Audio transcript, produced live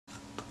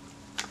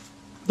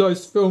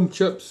Those film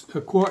chips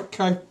are quite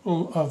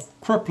capable of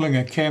crippling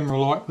a camera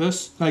like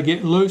this. They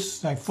get loose,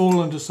 they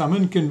fall into some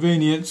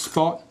inconvenient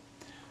spot,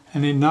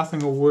 and then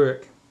nothing will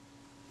work.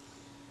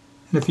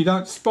 And if you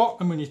don't spot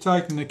them when you're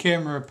taking the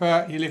camera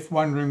apart, you're left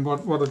wondering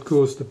what had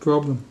caused the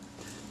problem.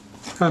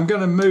 I'm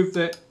going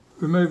to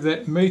remove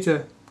that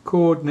meter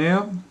cord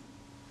now.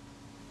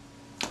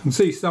 You can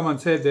see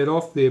someone's had that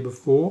off there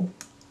before.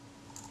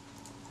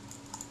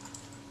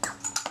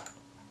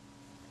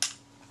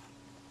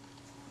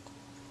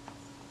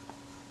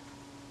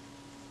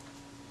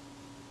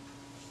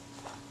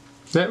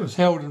 That was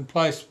held in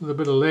place with a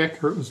bit of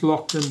lacquer. It was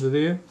locked into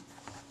there.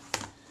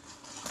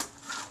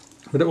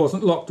 But it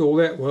wasn't locked all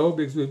that well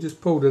because we just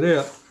pulled it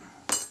out.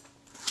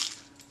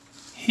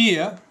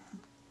 Here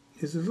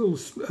is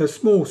a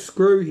small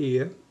screw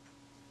here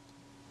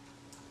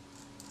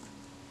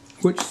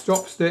which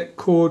stops that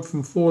cord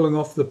from falling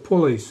off the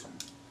pulleys.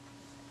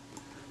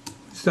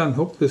 Let's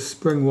unhook this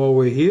spring while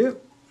we're here.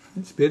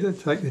 It's better,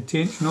 take the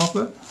tension off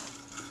it.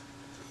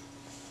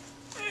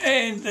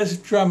 And this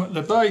drum at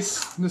the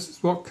base, this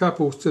is what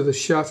couples to the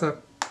shutter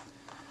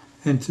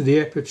and to the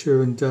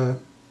aperture and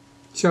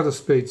shutter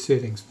speed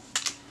settings.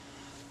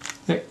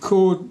 That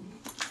cord,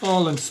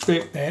 I'll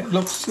inspect that.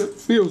 It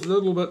feels a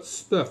little bit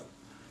stiff.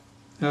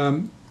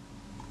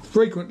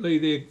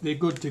 Frequently they're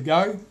good to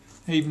go,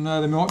 even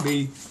though they might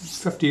be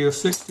 50 or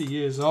 60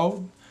 years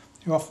old.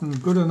 They're often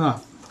good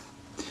enough.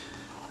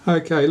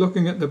 Okay,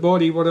 looking at the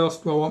body, what else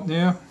do I want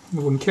now?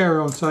 We can carry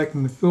on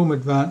taking the film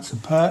advance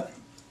apart.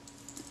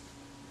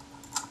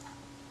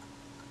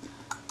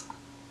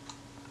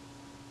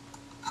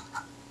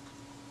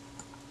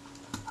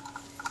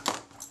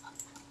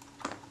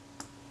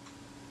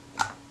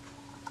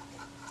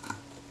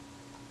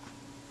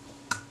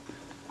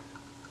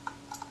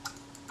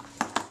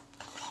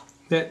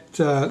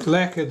 That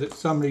lacquer that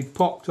somebody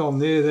popped on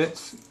there,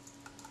 that's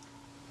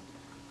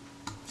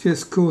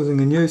just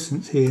causing a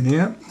nuisance here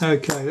now.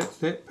 Okay, that's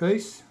that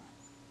piece.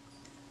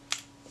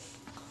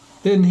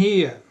 Then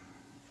here,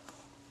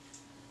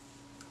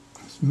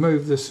 let's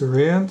move this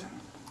around.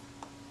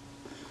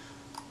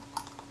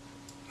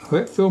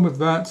 That film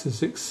advance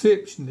is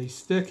exceptionally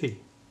sticky.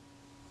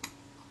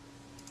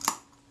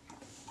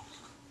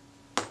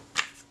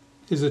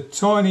 There's a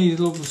tiny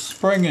little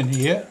spring in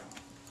here.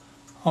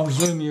 I'll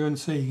zoom you in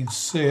so you can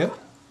see it.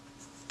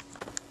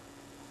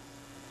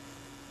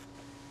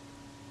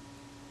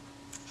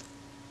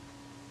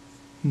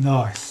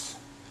 Nice.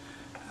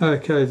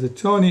 Okay, the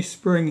tiny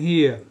spring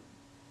here.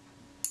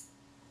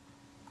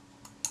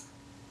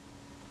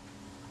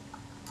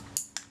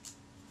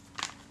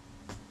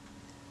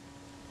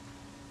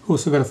 Of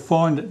course I've got to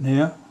find it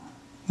now.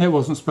 That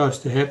wasn't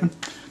supposed to happen.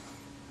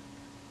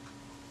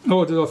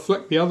 Oh, did I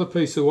flick the other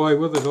piece away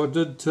with it? I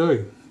did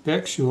too.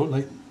 Back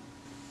shortly.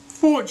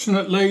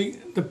 Fortunately,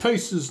 the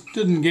pieces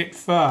didn't get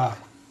far,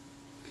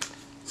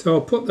 so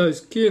I'll put those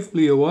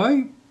carefully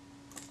away.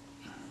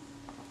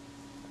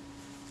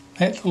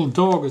 That little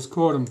dog is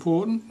quite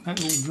important,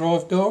 that little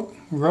drive dog.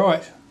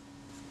 Right,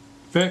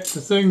 back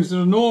to things at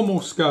a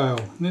normal scale.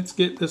 Let's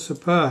get this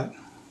apart.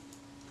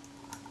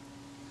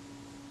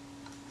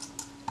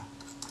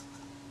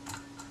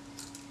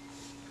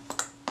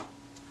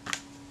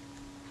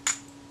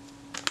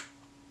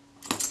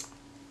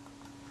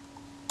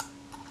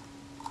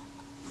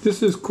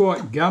 This is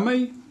quite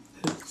gummy.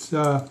 It's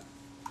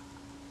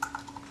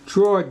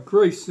dried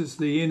grease is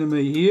the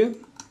enemy here.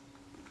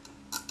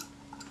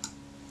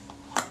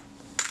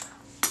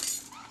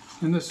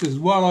 And this is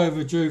well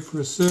overdue for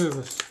a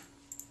service.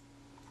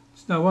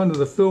 It's no wonder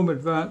the film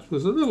advance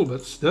was a little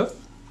bit stiff.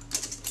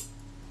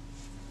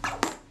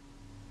 I'll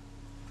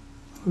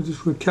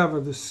just recover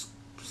the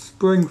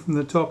spring from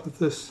the top of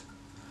this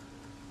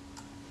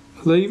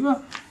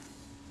lever.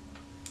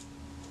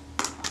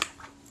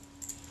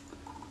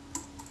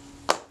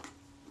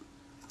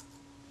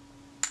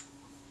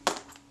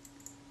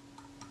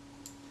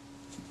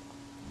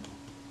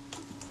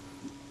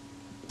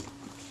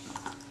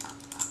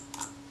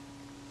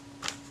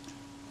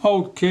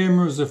 Old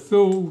cameras are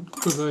filled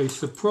with a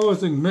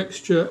surprising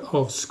mixture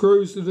of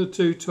screws that are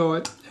too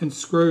tight and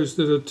screws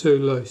that are too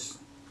loose.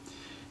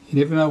 You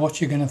never know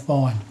what you're going to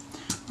find.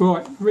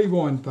 Right,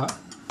 rewind button.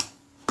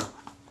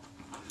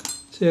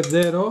 Let's have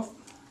that off.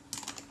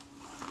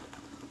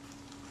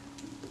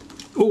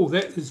 Oh,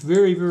 that is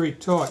very, very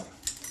tight.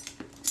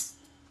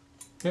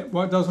 That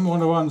doesn't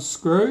want to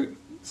unscrew,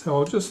 so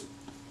I'll just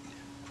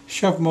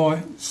shove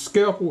my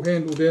scalpel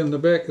handle down the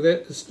back of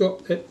that to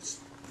stop that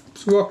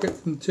sprocket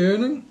from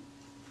turning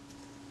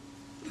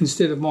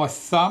instead of my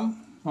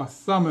thumb. My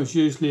thumb is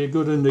usually a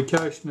good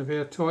indication of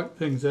how tight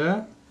things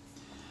are.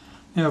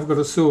 Now I've got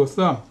a sore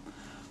thumb.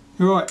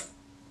 Right,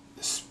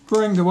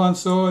 spring to one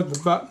side, the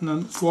button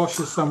and its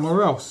washer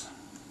somewhere else.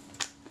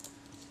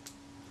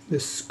 The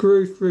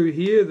screw through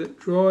here that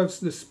drives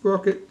the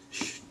sprocket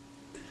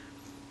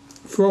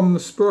from the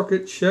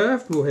sprocket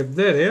shaft, we'll have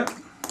that out.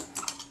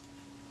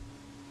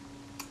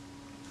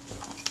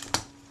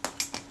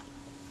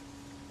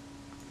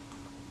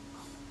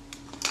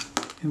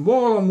 And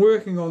while I'm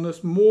working on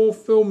this, more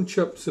film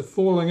chips are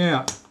falling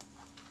out.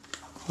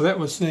 Well, that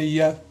was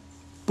the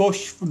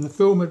bush from the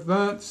film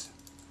advance.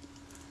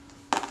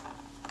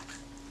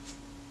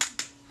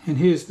 And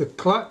here's the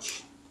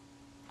clutch.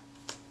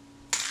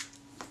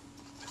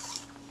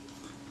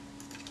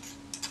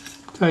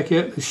 Take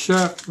out the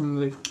shaft from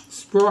the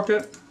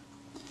sprocket.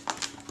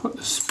 Put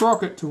the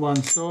sprocket to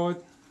one side.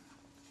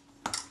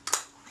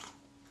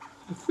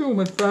 The film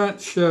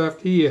advance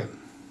shaft here.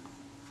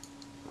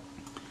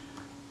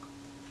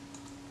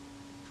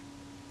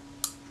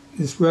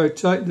 Just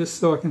rotate this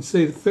so I can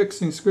see the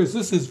fixing screws.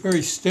 This is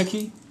very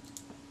sticky.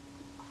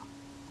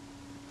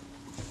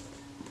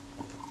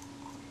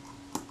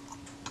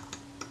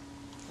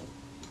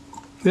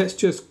 That's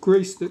just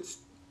grease that's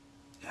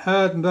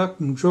hardened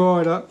up and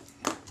dried up.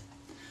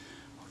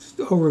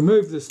 I'll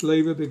remove this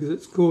lever because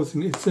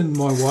it's in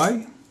my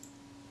way.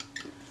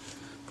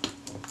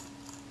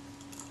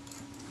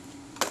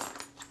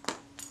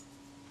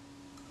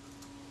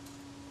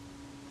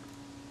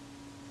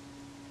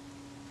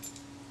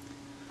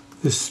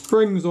 The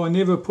springs I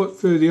never put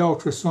through the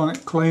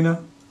ultrasonic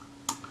cleaner.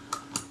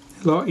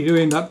 Likely to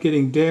end up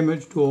getting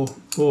damaged or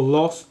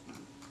lost.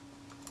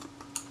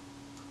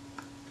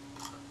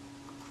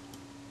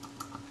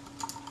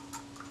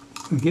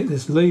 And get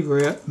this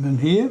lever out from in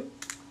here.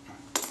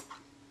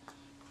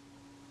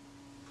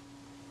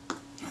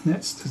 And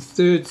that's the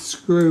third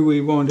screw we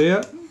want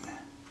out.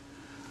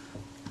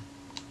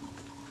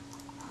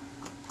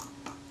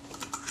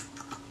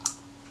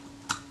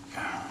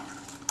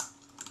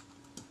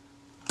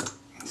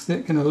 Is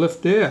that going to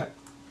lift out?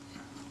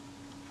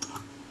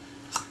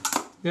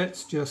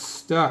 That's just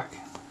stuck.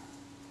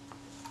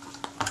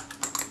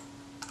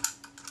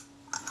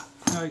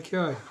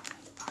 Okay.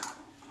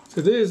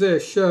 So there's our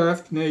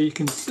shaft. Now you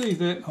can see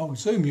that. I'll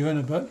zoom you in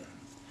a bit.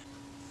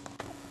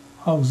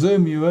 I'll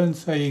zoom you in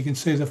so you can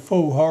see the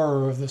full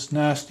horror of this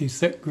nasty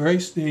thick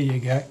grease. There you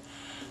go.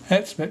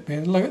 That's a bit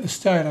better. Look at the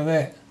state of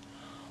that.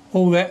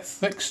 All that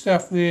thick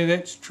stuff there,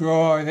 that's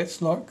dry,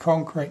 that's like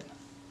concrete.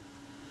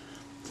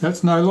 So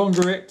it's no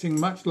longer acting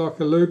much like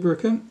a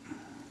lubricant.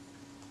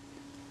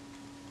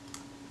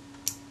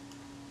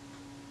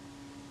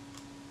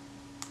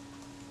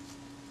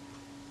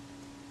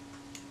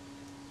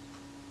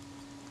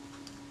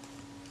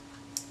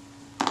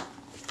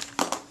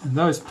 And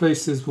those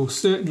pieces will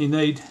certainly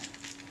need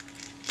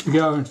to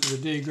go into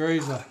the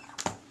degreaser.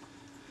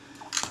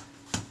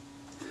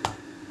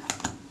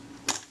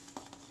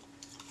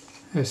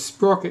 Our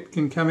sprocket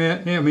can come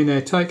out now. I mean,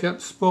 our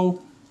take-up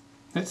spool,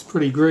 that's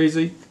pretty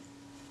greasy.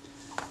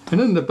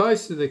 And in the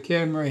base of the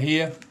camera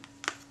here,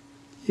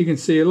 you can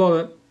see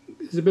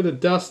there's a bit of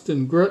dust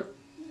and grit,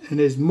 and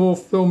there's more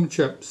film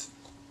chips.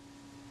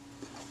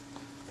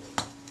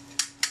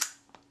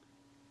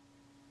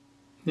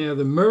 Now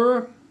the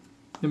mirror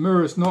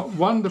is not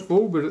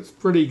wonderful, but it's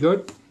pretty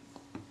good.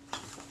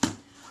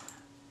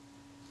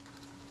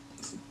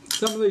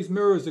 Some of these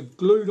mirrors are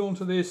glued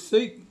onto their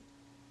seat.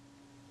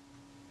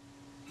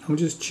 I'm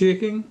just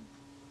checking.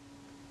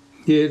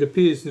 Yeah, it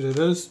appears that it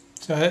is.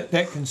 So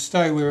that can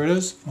stay where it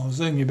is. I'll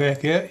zoom you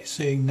back out, you're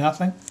seeing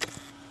nothing.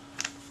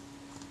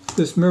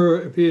 This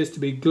mirror appears to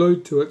be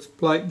glued to its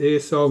plate there,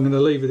 so I'm going to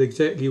leave it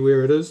exactly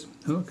where it is.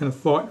 I'm not going to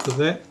fight with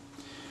that.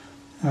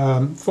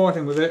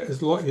 Fighting with that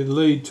is likely to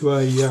lead to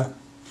a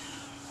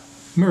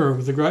mirror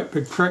with a great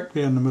big crack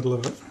down the middle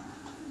of it.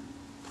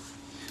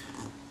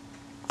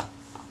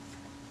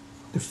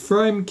 The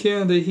frame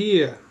counter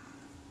here.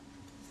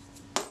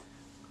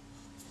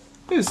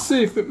 Let's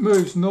see if it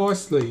moves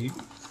nicely.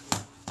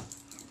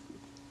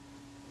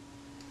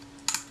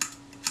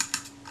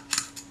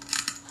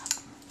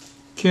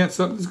 Counts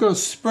up. It's got a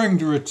spring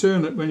to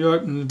return it when you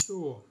open the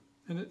door,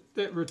 and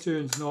that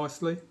returns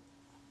nicely.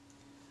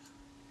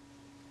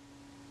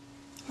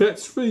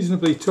 That's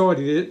reasonably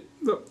tidy there.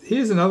 Look,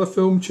 here's another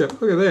film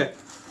chip. Look at that.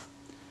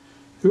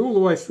 They're all the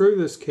way through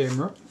this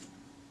camera.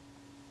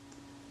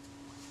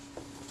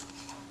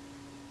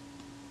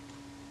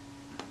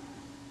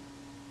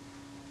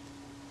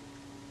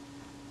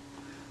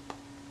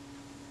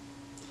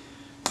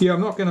 Yeah,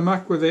 I'm not going to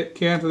muck with that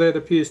counter. That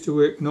appears to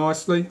work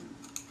nicely.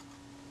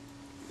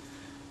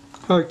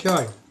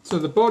 Okay, so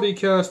the body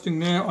casting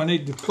now, I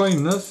need to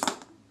clean this.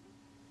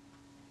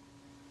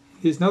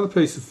 Here's another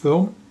piece of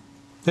film.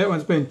 That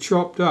one's been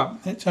chopped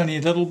up. That's only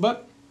a little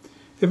bit.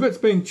 If it's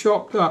been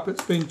chopped up,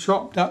 it's been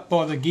chopped up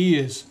by the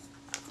gears.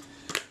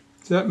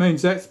 So that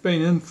means that's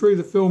been in through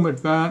the film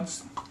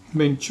advance,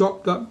 been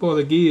chopped up by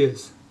the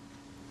gears.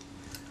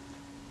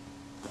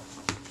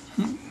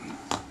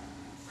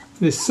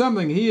 There's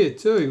something here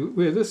too,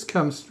 where this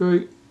comes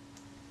through.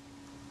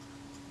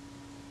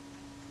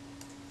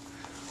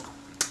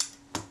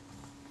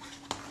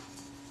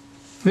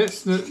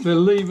 That's the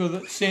lever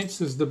that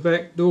senses the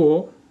back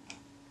door.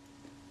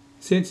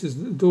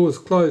 Senses the door's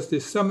closed.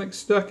 There's something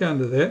stuck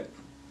under that.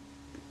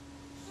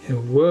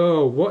 And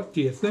well, what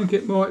do you think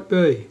it might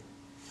be?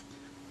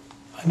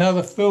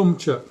 Another film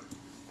chip.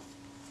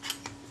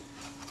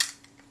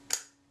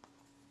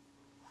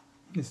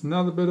 There's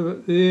another bit of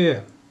it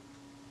there.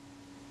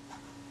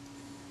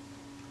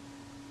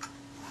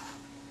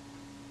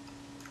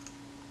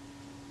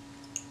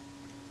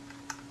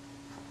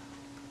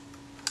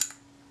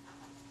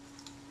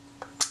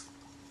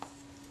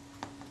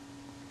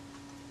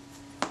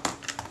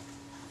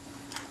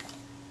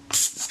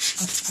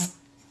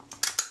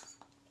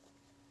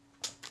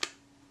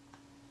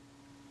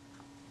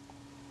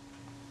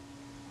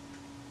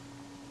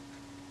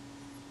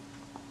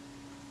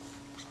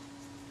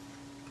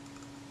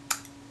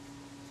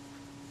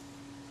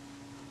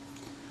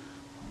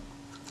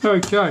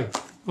 Okay,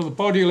 well the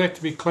body will have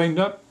to be cleaned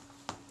up.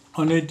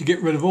 I need to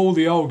get rid of all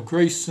the old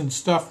grease and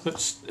stuff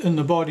that's in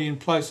the body in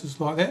places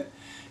like that.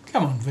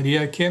 Come on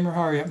video camera,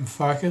 hurry up and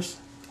focus.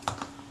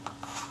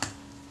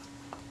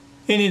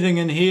 Anything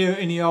in here,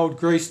 any old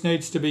grease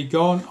needs to be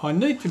gone. I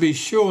need to be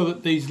sure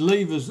that these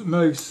levers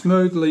move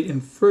smoothly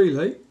and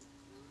freely.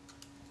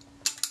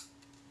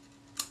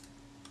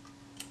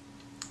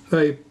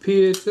 They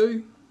appear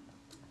to.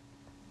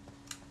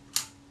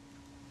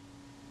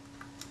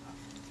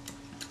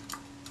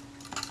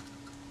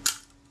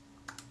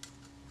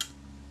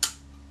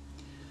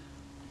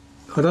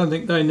 I don't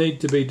think they need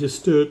to be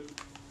disturbed.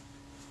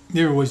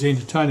 They're always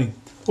entertaining.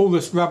 All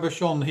this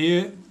rubbish on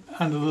here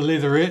under the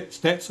leatherettes,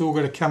 that's all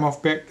going to come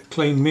off back to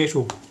clean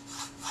metal.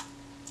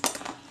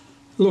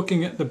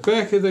 Looking at the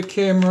back of the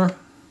camera,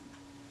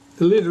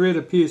 the leatherette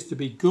appears to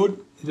be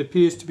good. It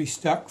appears to be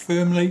stuck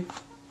firmly.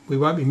 We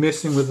won't be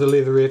messing with the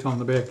leatherette on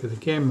the back of the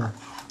camera.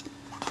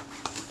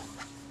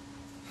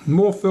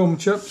 More film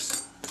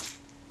chips.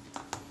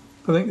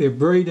 I think they're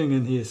breeding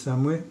in here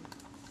somewhere.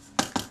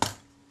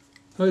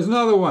 There's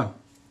another one.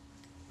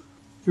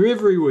 They're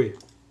everywhere.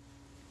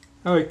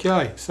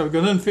 Okay, so we've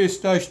got an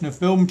infestation of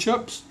film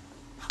chips.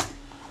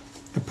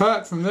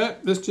 Apart from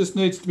that, this just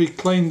needs to be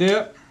cleaned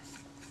out.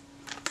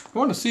 I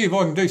want to see if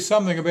I can do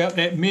something about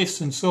that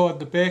mess inside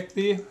the back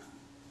there.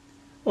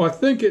 I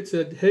think it's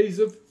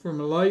adhesive from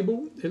a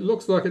label. It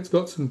looks like it's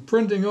got some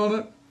printing on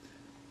it.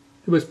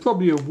 It was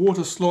probably a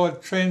water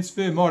slide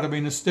transfer, might have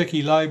been a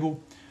sticky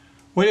label.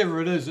 Whatever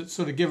it is, it's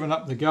sort of given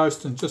up the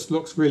ghost and just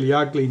looks really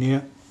ugly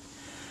now.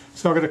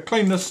 So I've got to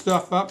clean this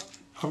stuff up.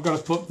 I've got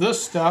to put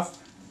this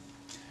stuff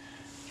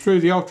through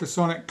the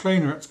ultrasonic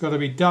cleaner. It's got to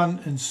be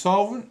done in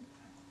solvent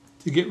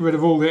to get rid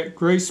of all that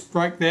grease,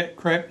 break that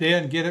crap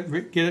down, get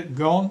it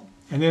gone.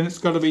 And then it's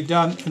got to be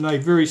done in a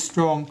very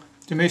strong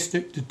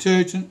domestic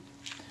detergent.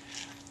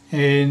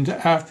 And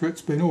after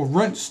it's been all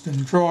rinsed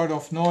and dried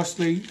off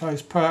nicely,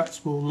 those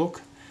parts will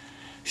look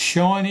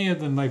shinier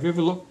than they've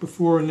ever looked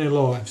before in their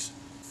lives.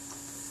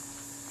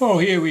 Well,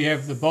 here we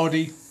have the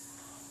body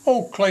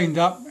all cleaned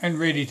up and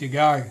ready to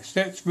go.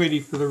 So that's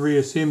ready for the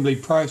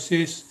reassembly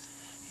process.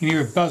 You can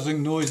hear a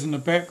buzzing noise in the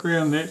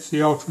background. That's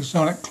the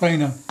ultrasonic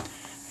cleaner.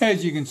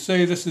 As you can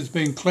see, this has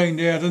been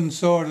cleaned out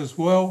inside as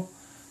well.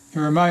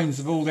 The remains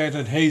of all that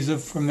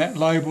adhesive from that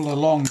label are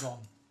long gone.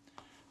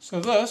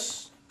 So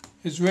this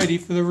is ready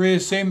for the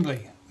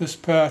reassembly, this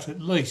part at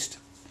least.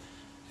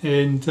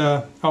 And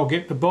I'll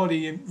get the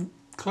body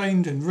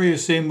cleaned and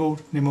reassembled,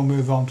 and then we'll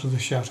move on to the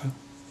shutter.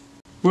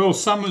 Well,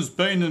 summer's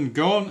been and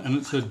gone, and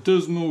it's a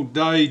dismal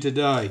day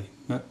today.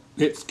 But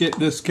let's get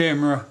this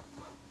camera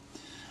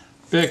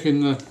back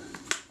in the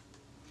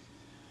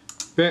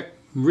back,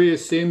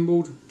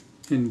 reassembled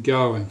and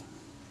going.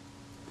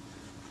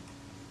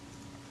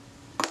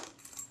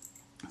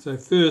 So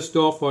first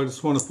off, I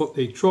just want to put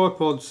the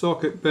tripod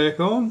socket back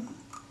on.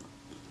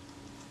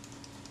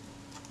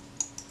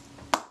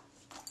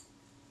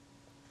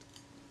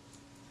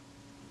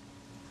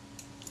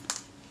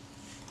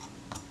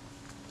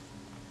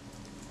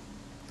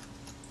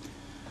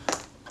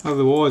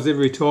 Otherwise,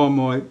 every time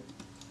I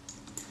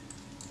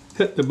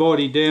hit the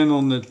body down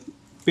on the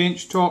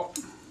bench top,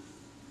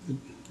 the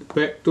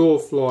back door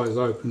flies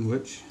open,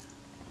 which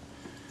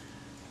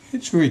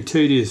it's very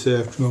tedious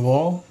after a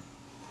while.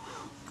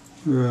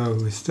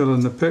 We're still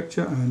in the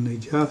picture, only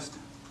just.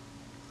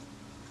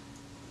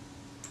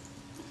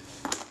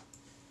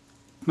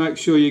 Make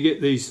sure you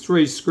get these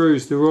 3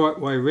 screws the right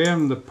way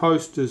round. The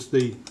post is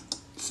the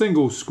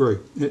single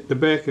screw at the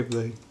back of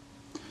the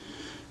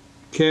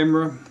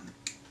camera.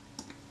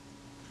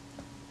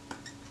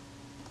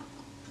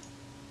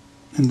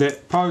 And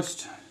that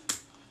post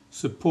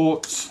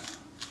supports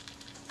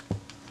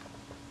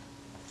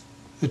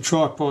the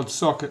tripod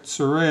socket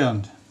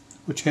surround,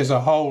 which has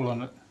a hole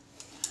in it,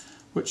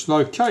 which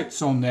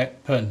locates on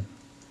that pin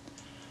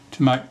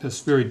to make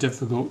this very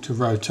difficult to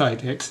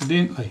rotate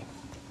accidentally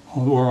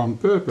or on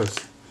purpose.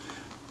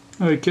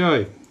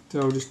 Okay, so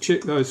I'll just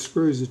check those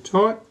screws are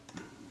tight.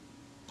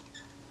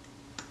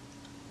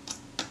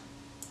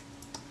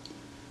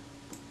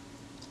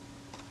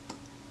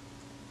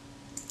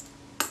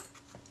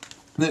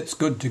 That's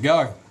good to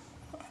go.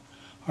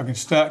 I can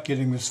start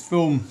getting this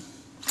film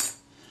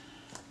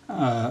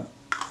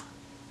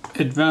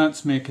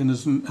advanced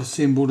mechanism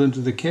assembled into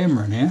the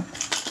camera now.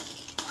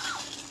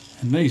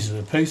 And these are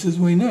the pieces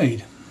we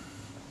need.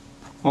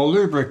 I'll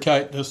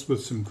lubricate this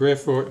with some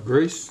graphite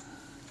grease.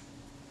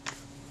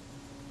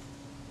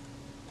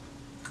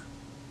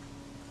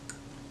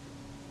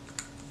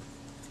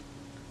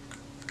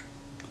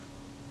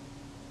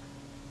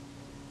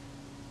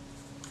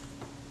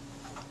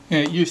 Now,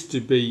 it used to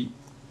be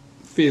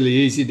fairly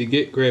easy to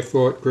get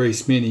graphite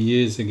grease many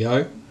years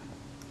ago,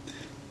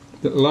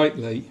 but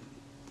lately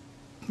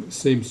it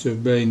seems to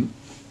have been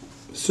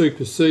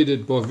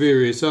superseded by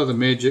various other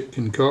magic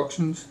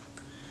concoctions.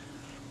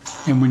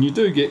 And when you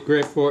do get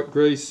graphite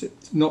grease,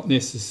 it's not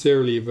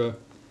necessarily of a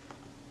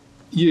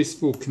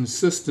useful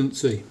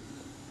consistency.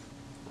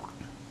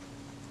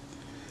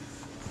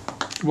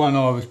 one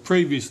I was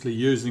previously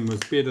using was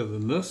better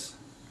than this,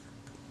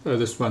 so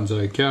this one's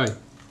okay.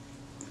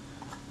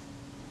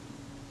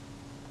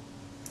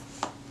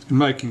 And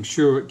making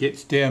sure it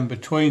gets down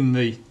between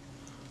the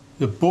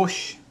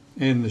bush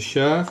and the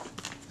shaft,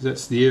 because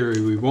that's the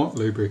area we want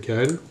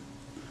lubricated.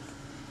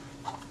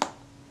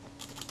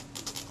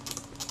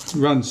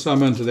 Run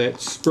some into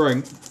that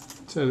spring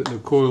so that the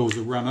coils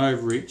will run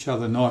over each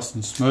other nice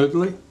and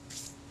smoothly.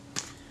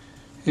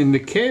 And the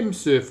cam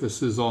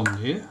surfaces on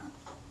there,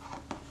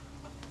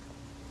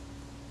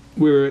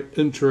 where it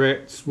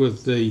interacts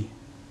with the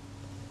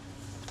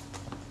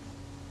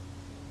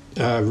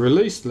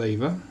release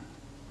lever,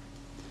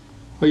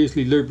 I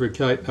usually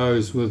lubricate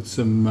those with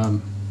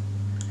some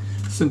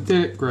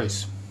synthetic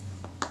grease,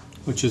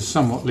 which is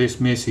somewhat less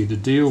messy to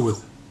deal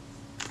with.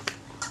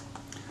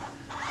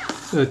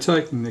 So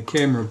taking the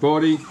camera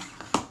body,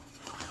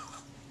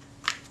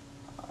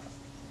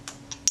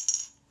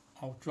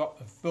 I'll drop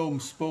the film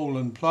spool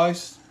in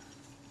place,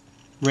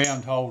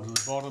 round hole to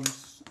the bottom,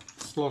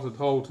 slotted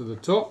hole to the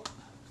top,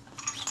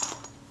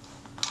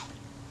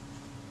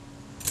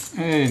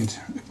 and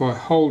if I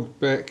hold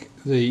back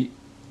the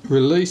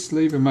release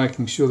lever,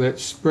 making sure that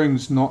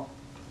spring's not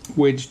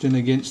wedged in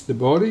against the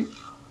body,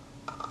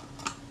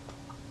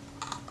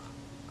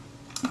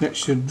 that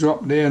should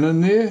drop down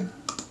in there.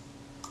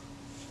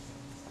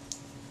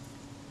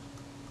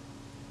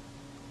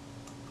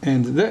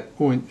 And at that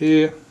point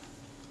there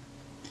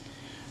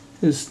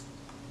is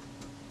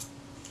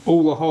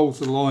all the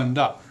holes are lined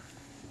up.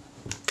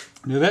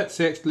 Now that's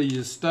actually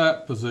your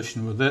start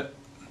position with that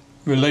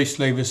release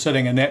lever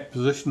sitting in that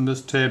position,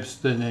 this tab's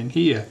sitting in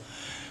here.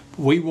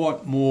 We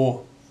want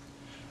more,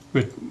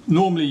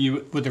 normally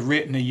with a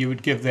Retina you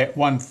would give that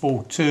one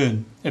full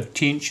turn of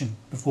tension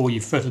before you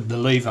fitted the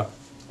lever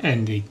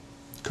and the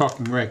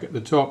cocking rack at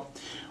the top.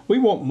 We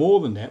want more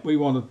than that, we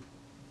want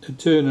a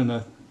turn and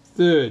a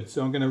third,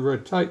 so I'm going to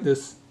rotate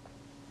this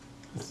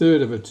a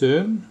third of a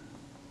turn.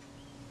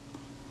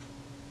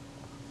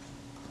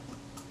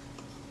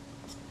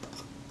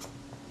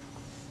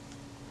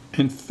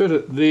 And fit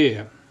it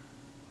there.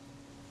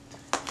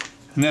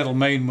 And that'll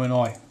mean when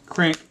I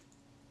crank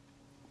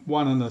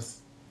 1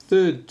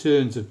 1/3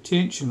 turns of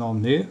tension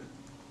on there,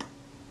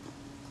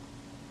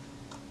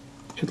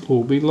 it'll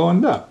all be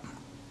lined up.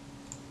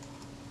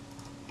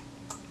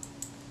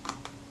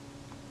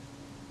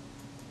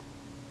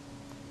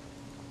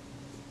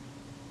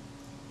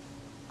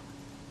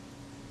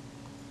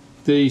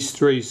 These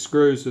 3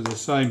 screws are the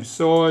same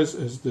size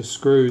as the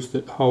screws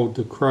that hold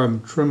the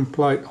chrome trim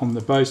plate on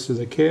the base of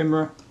the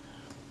camera,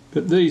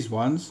 but these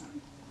ones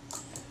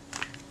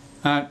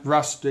aren't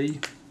rusty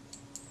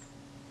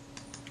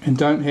and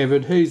don't have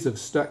adhesive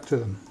stuck to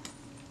them.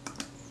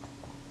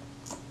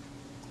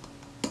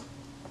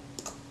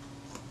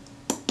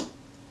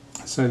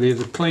 So they're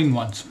the clean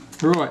ones.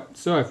 Right,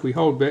 so if we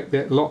hold back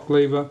that lock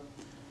lever,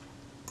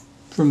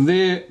 from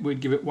there we'd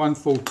give it 1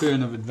 full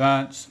turn of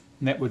advance,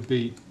 and that would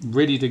be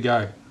ready to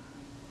go.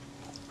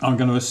 I'm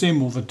going to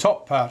assemble the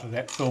top part of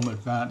that film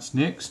advance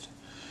next,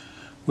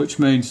 which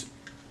means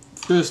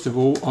first of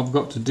all I've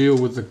got to deal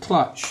with the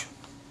clutch.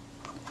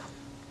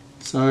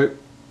 So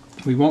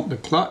we want the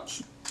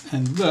clutch,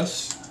 and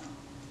this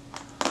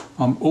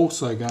I'm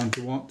also going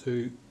to want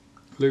to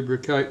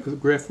lubricate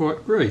with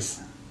graphite grease.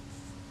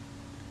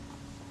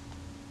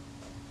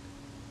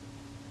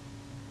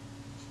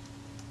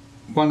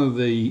 One of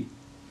the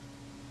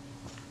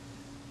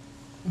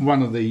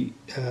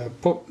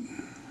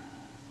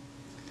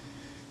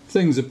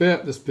things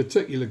about this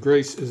particular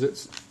grease is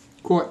it's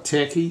quite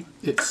tacky.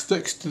 It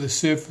sticks to the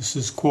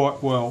surfaces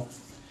quite well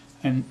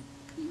and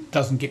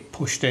doesn't get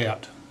pushed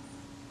out.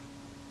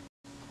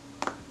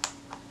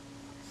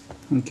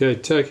 Okay,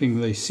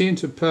 taking the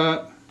centre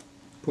part,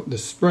 put the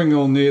spring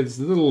on there. There's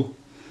a little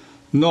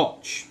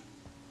notch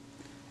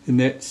in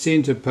that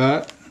centre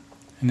part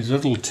and there's a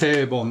little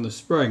tab on the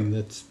spring.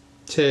 That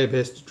tab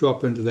has to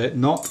drop into that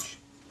notch.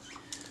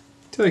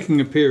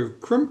 Taking a pair of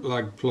crimp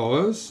lug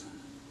pliers,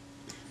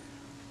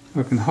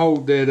 I can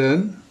hold that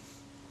in,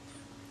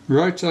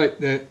 rotate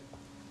that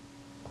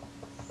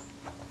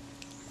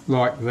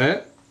like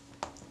that,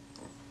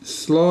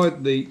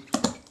 slide the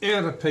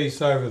outer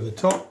piece over the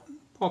top,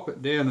 pop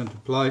it down into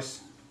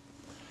place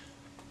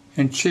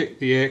and check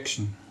the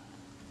action.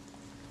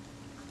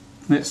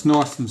 That's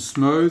nice and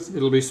smooth.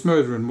 It'll be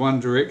smoother in one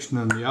direction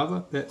than the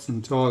other. That's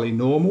entirely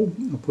normal.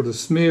 I'll put a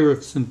smear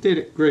of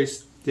synthetic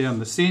grease down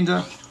the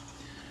centre,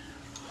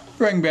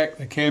 bring back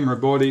the camera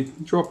body,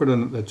 drop it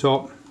in at the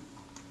top.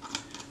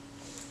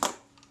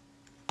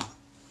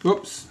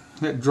 Whoops,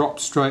 that dropped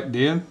straight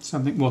down.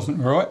 Something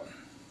wasn't right.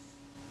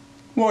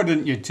 Why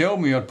didn't you tell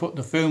me I'd put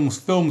the film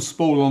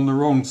spool on the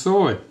wrong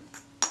side?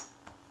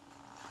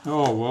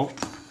 Oh well.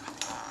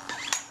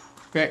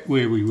 Back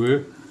where we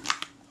were.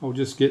 I'll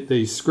just get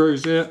these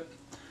screws out,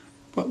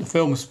 put the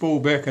film spool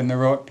back in the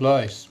right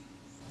place.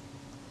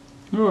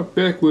 Right,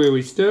 back where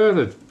we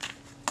started.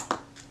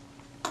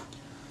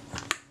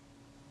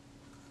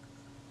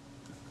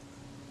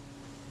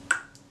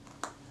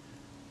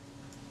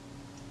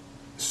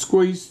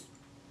 Squeeze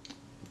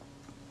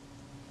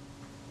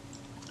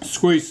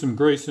squeeze some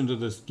grease into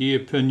this gear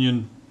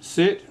pinion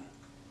set.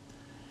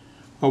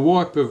 A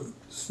wipe of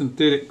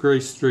synthetic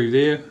grease through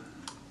there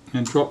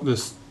and drop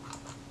this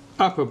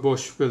upper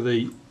bush for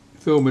the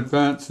film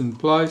advance in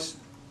place.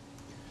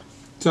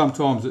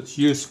 Sometimes it's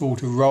useful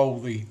to roll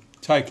the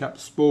take-up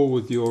spool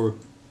with your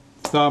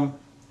thumb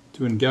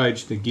to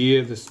engage the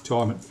gear. This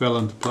time it fell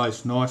into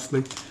place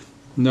nicely.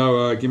 No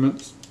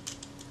arguments.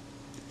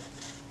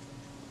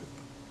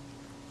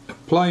 A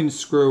plain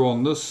screw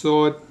on this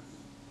side.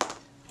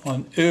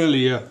 On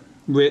earlier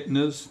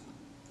retinas,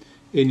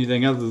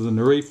 anything other than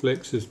the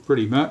reflexes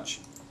pretty much,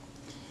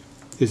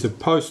 there's a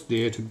post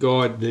there to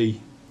guide the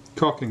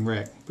cocking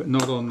rack, but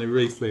not on the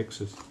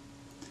reflexes.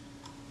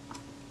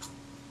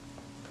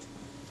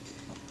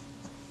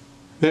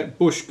 That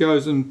bush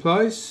goes in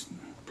place,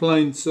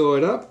 plain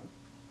side up.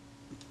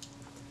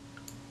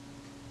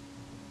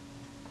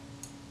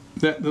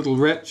 That little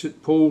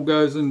ratchet pull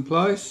goes in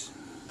place.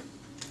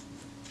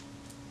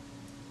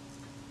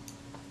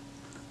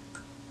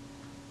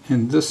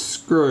 And this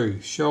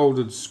screw,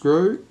 shouldered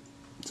screw,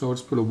 so I'll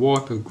just put a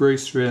wipe of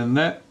grease around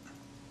that.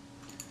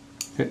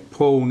 That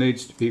pull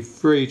needs to be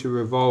free to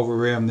revolve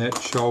around that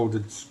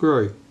shouldered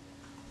screw.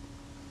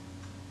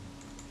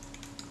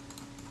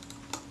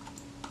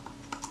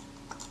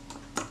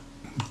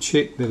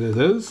 Check that it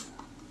is.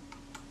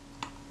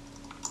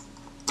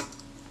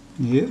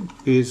 Yeah,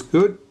 bears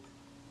good.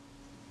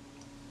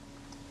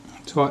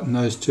 Tighten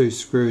those two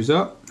screws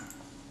up.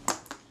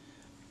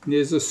 And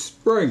there's a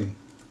spring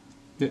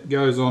that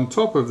goes on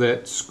top of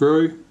that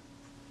screw,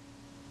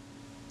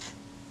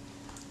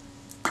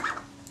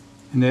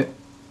 and that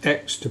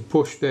acts to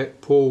push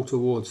that pull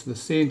towards the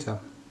centre.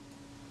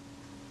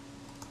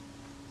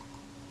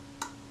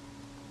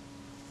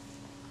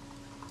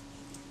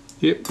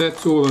 Yep,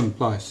 that's all in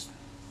place.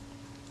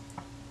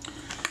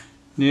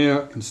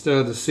 Now I can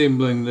start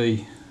assembling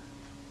the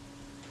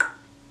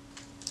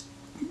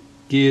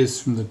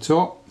gears from the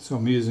top. So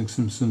I'm using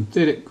some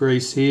synthetic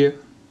grease here.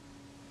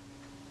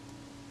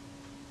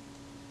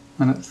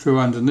 Run it through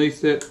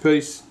underneath that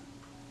piece.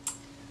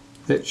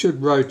 That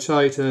should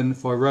rotate, and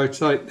if I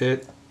rotate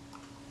that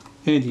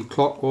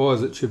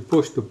anti-clockwise it should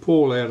push the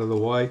pull out of the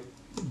way.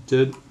 It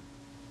did.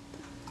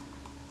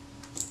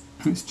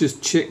 Let's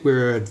just check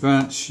where our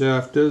advanced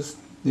shaft is.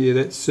 Yeah,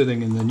 that's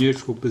sitting in the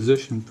neutral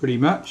position pretty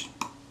much.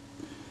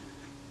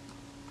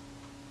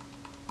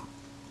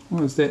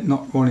 Why is that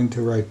not wanting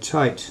to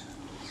rotate?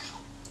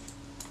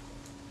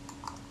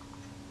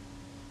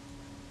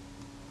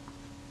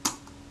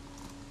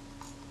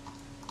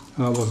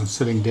 Oh, I wasn't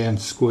sitting down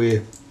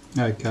square.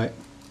 Okay.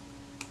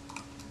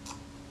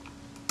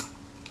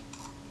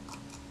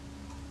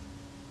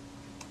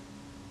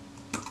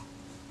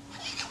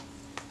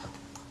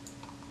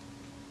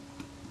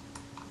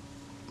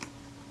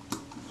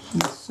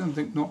 There's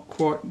something not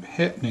quite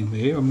happening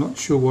there. I'm not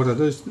sure what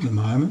it is at the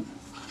moment.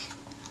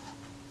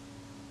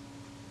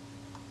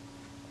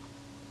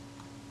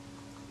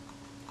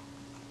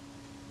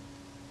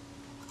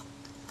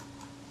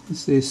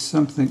 Is there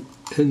something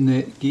in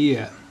that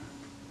gear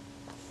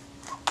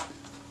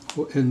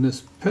or in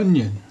this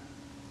pinion?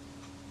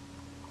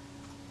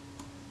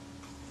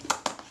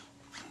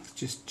 Let's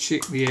just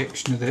check the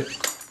action of that.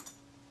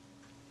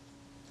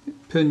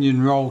 That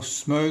pinion rolls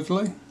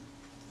smoothly.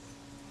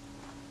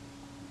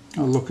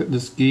 I'll look at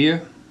this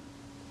gear.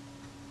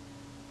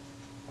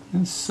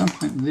 There's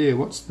something there.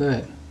 What's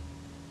that?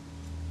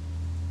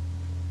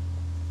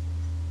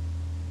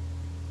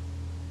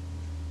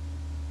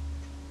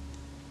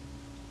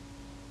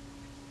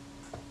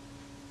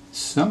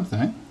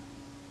 Something.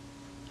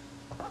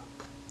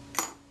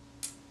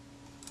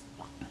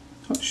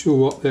 Not sure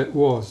what that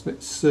was.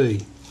 Let's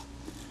see.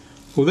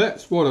 Well,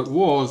 that's what it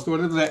was.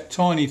 Whatever that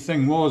tiny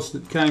thing was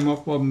that came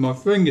off on my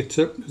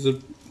fingertip was a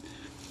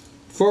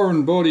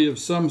foreign body of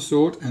some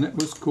sort, and it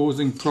was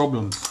causing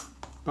problems.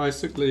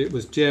 Basically it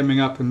was jamming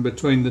up in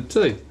between the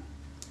teeth.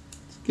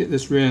 Let's get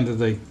this round to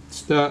the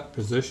start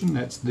position.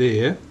 That's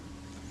there.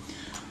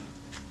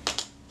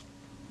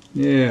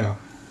 Now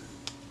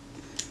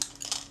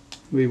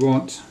we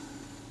want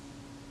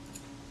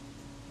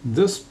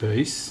this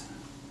piece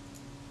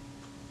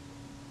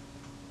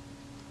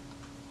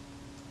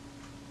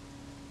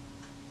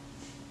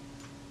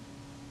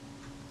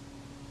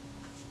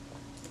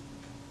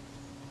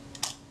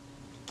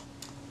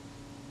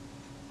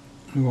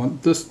we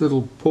want this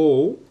little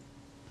pawl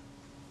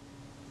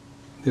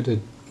that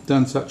had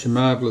done such a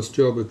marvellous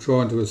job of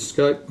trying to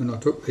escape when I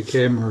took the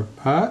camera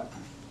apart,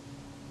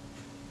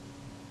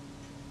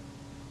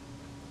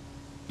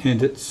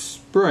 and its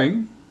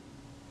spring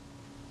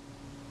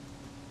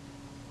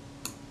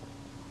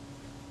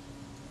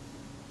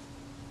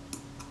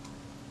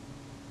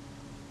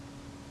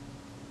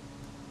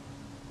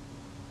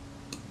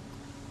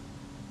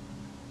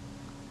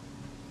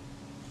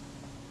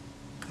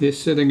they're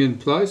sitting in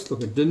place.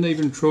 Look, it didn't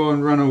even try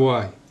and run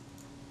away.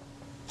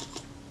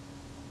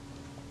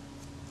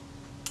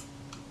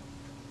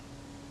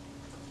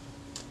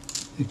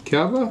 The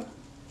cover,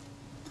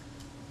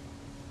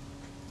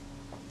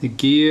 the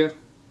gear,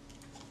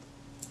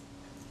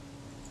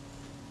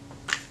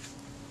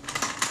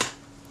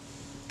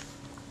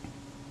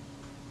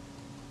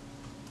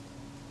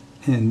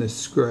 and this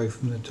screw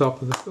from the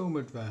top of the film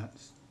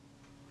advance.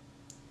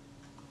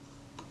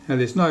 Now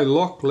there's no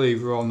lock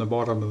lever on the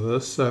bottom of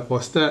this, so if I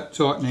start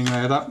tightening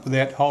that up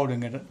without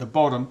holding it at the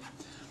bottom,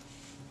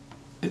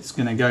 it's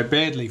going to go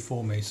badly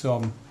for me, so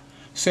I'm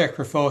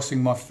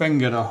sacrificing my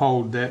finger to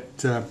hold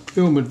that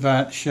film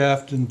advance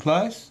shaft in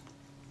place.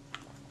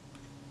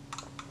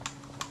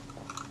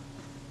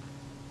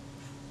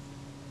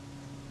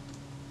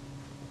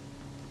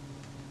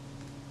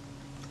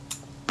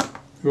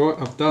 Right,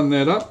 I've done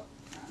that up,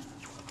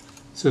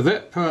 so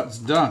that part's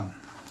done.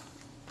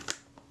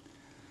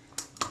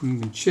 You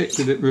can check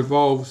that it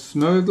revolves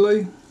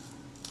smoothly.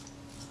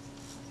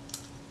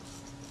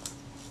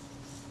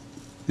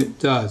 It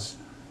does.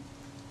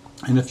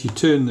 And if you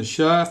turn the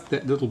shaft,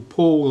 that little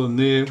pawl in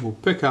there will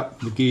pick up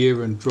the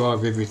gear and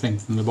drive everything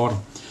from the bottom.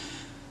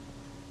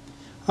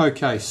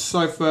 Okay,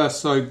 so far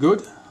so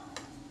good.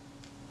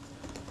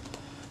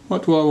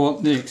 What do I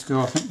want next?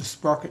 Oh, I think the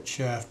sprocket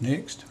shaft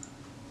next.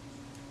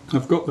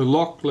 I've got the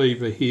lock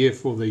lever here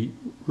for the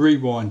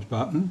rewind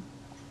button.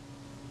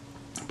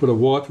 Put a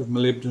wipe of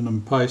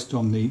molybdenum paste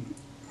on the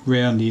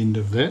round end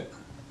of that.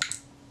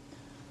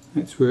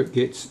 That's where it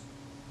gets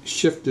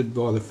shifted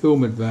by the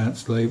film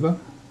advance lever.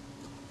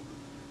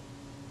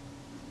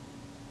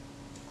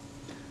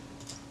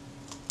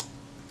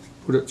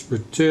 Put its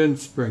return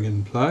spring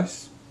in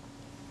place.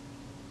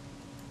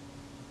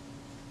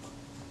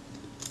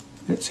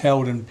 It's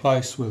held in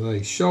place with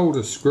a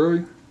shoulder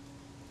screw.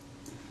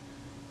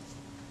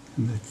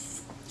 And the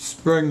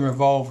spring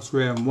revolves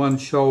around one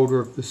shoulder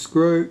of the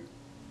screw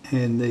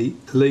and the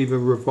lever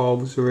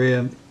revolves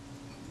around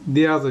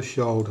the other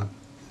shoulder.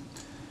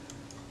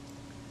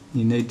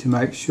 You need to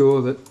make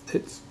sure that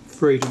it's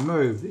free to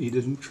move, that you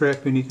didn't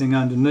trap anything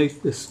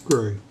underneath the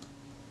screw.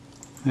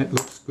 That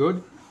looks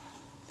good.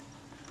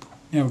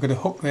 Now we're going to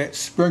hook that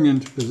spring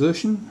into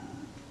position.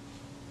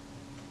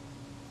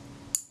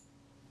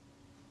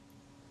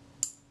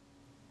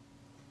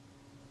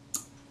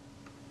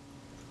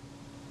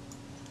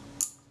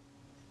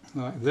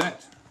 Like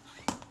that.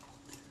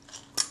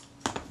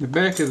 The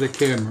back of the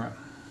camera,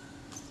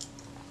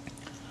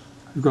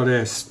 we've got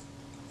our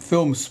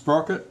film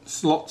sprocket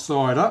slot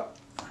side up,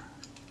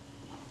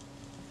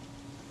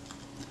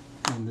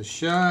 and the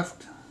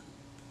shaft.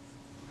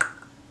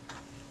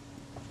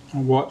 I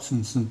wipe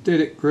some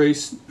synthetic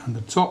grease on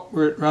the top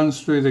where it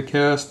runs through the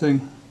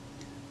casting,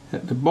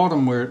 at the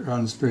bottom where it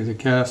runs through the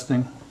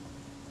casting,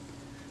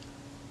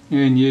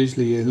 and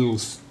usually a little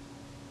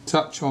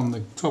touch on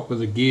the top of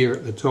the gear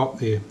at the top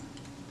there.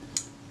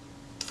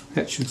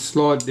 That should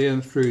slide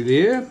down through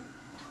there.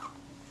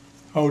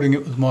 Holding it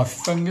with my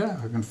finger,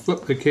 I can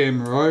flip the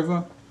camera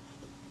over,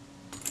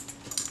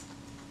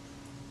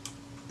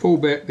 pull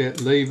back that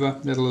lever,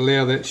 that'll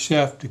allow that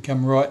shaft to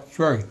come right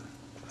through.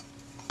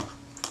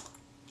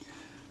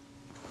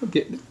 I'll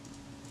get the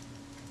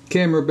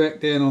camera back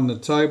down on the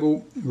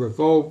table,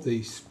 revolve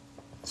the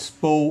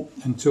spool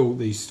until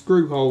the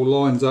screw hole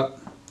lines up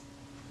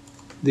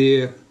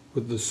there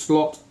with the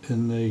slot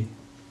in the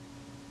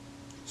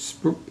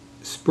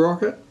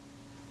sprocket.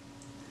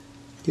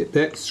 Get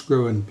that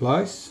screw in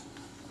place.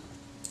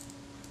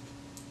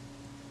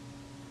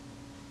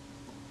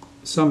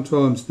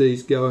 Sometimes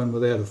these go in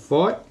without a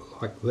fight,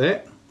 like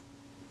that.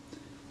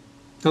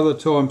 Other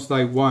times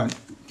they won't.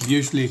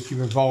 Usually if you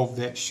revolve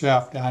that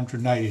shaft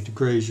 180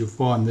 degrees, you'll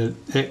find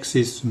that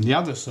access from the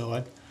other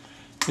side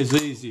is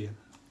easier,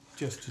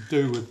 just to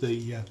do with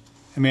the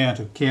amount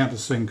of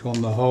countersink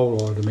on the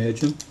hole, I'd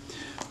imagine.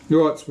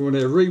 Right, so we're on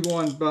our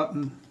rewind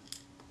button,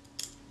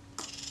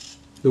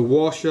 the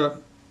washer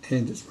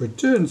and its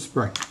return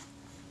spring.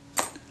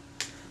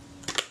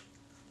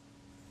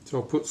 So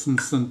I'll put some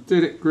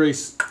synthetic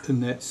grease in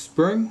that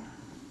spring.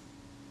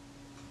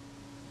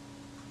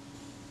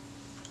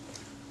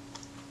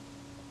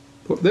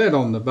 Put that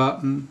on the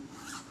button.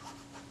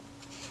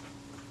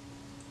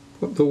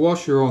 Put the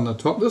washer on the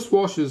top. This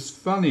washer's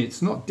funny,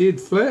 it's not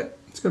dead flat,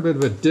 it's got a bit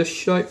of a dish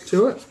shape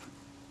to it.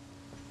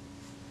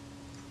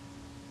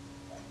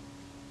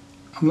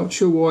 I'm not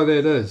sure why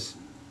that is.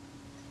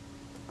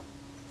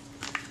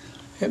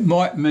 It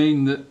might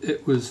mean that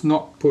it was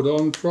not put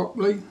on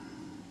properly.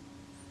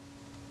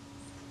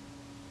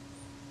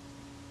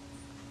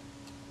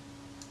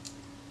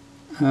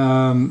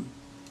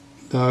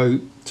 Though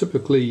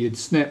typically you'd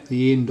snap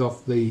the end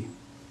off the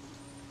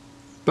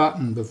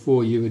button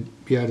before you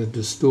would be able to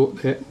distort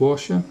that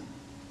washer.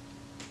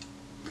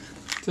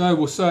 So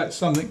we'll say it's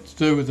something to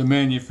do with the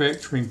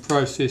manufacturing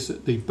process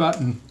at the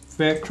button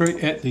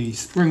factory, at the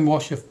spring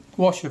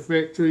washer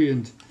factory,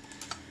 and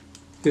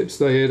perhaps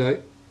they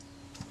had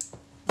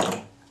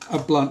a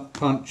blunt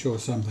punch or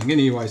something.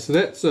 Anyway, so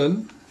that's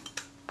in.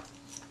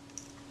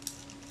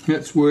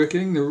 That's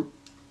working.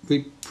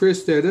 We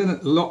press that in,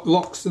 it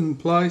locks in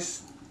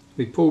place.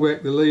 We pull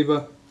back the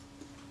lever,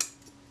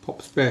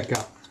 pops back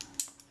up.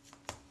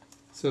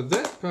 So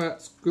that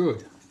part's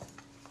good.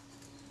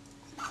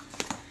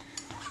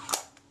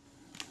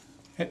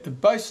 At the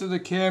base of the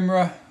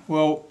camera,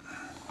 well,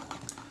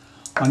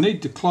 I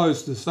need to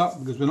close this up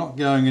because we're not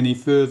going any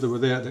further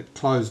without it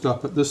closed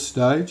up at this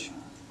stage.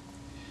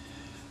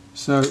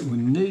 So we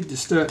need to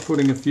start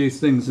putting a few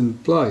things in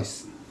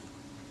place.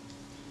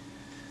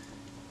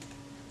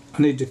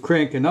 I need to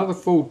crank another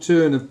full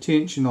turn of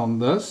tension on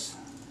this.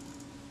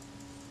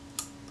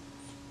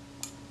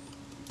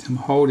 I'm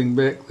holding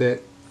back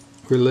that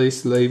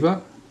release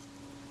lever.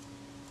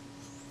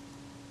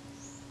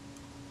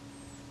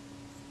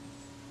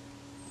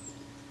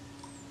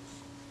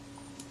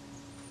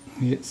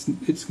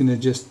 It's going to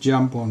just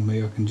jump on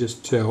me, I can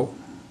just tell.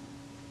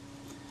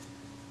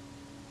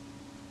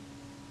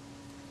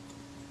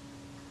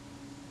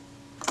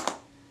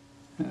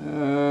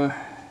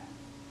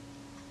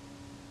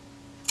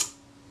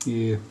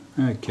 Yeah,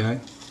 okay.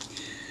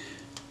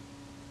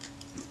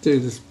 Do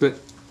this bit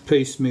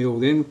piecemeal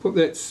then. Put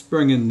that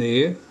spring in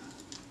there.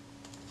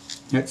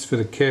 That's for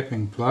the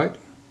capping plate.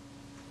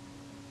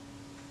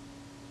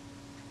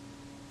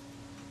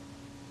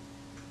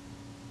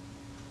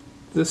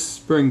 This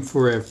spring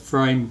for our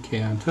frame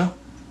counter.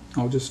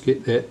 I'll just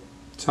get that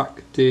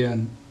tucked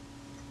down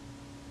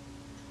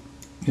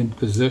in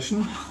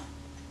position.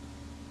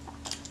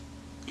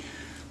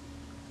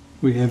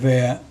 We have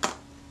our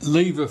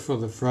lever for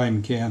the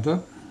frame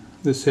counter.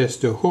 This has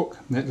to hook,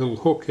 that little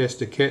hook has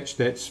to catch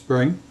that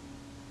spring.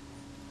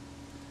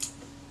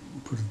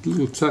 Put a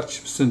little touch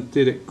of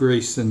synthetic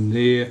grease in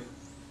there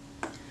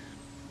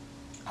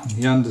on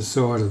the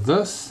underside of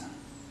this.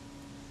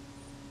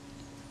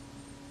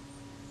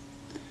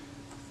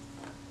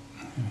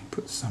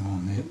 Put some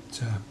on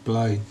that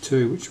blade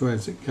too. Which way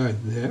does it go?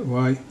 That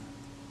way.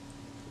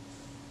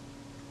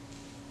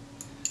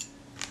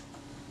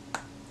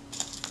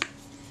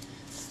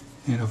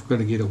 And I've got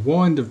to get a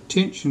wind of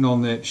tension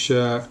on that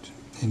shaft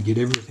and get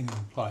everything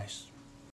in place.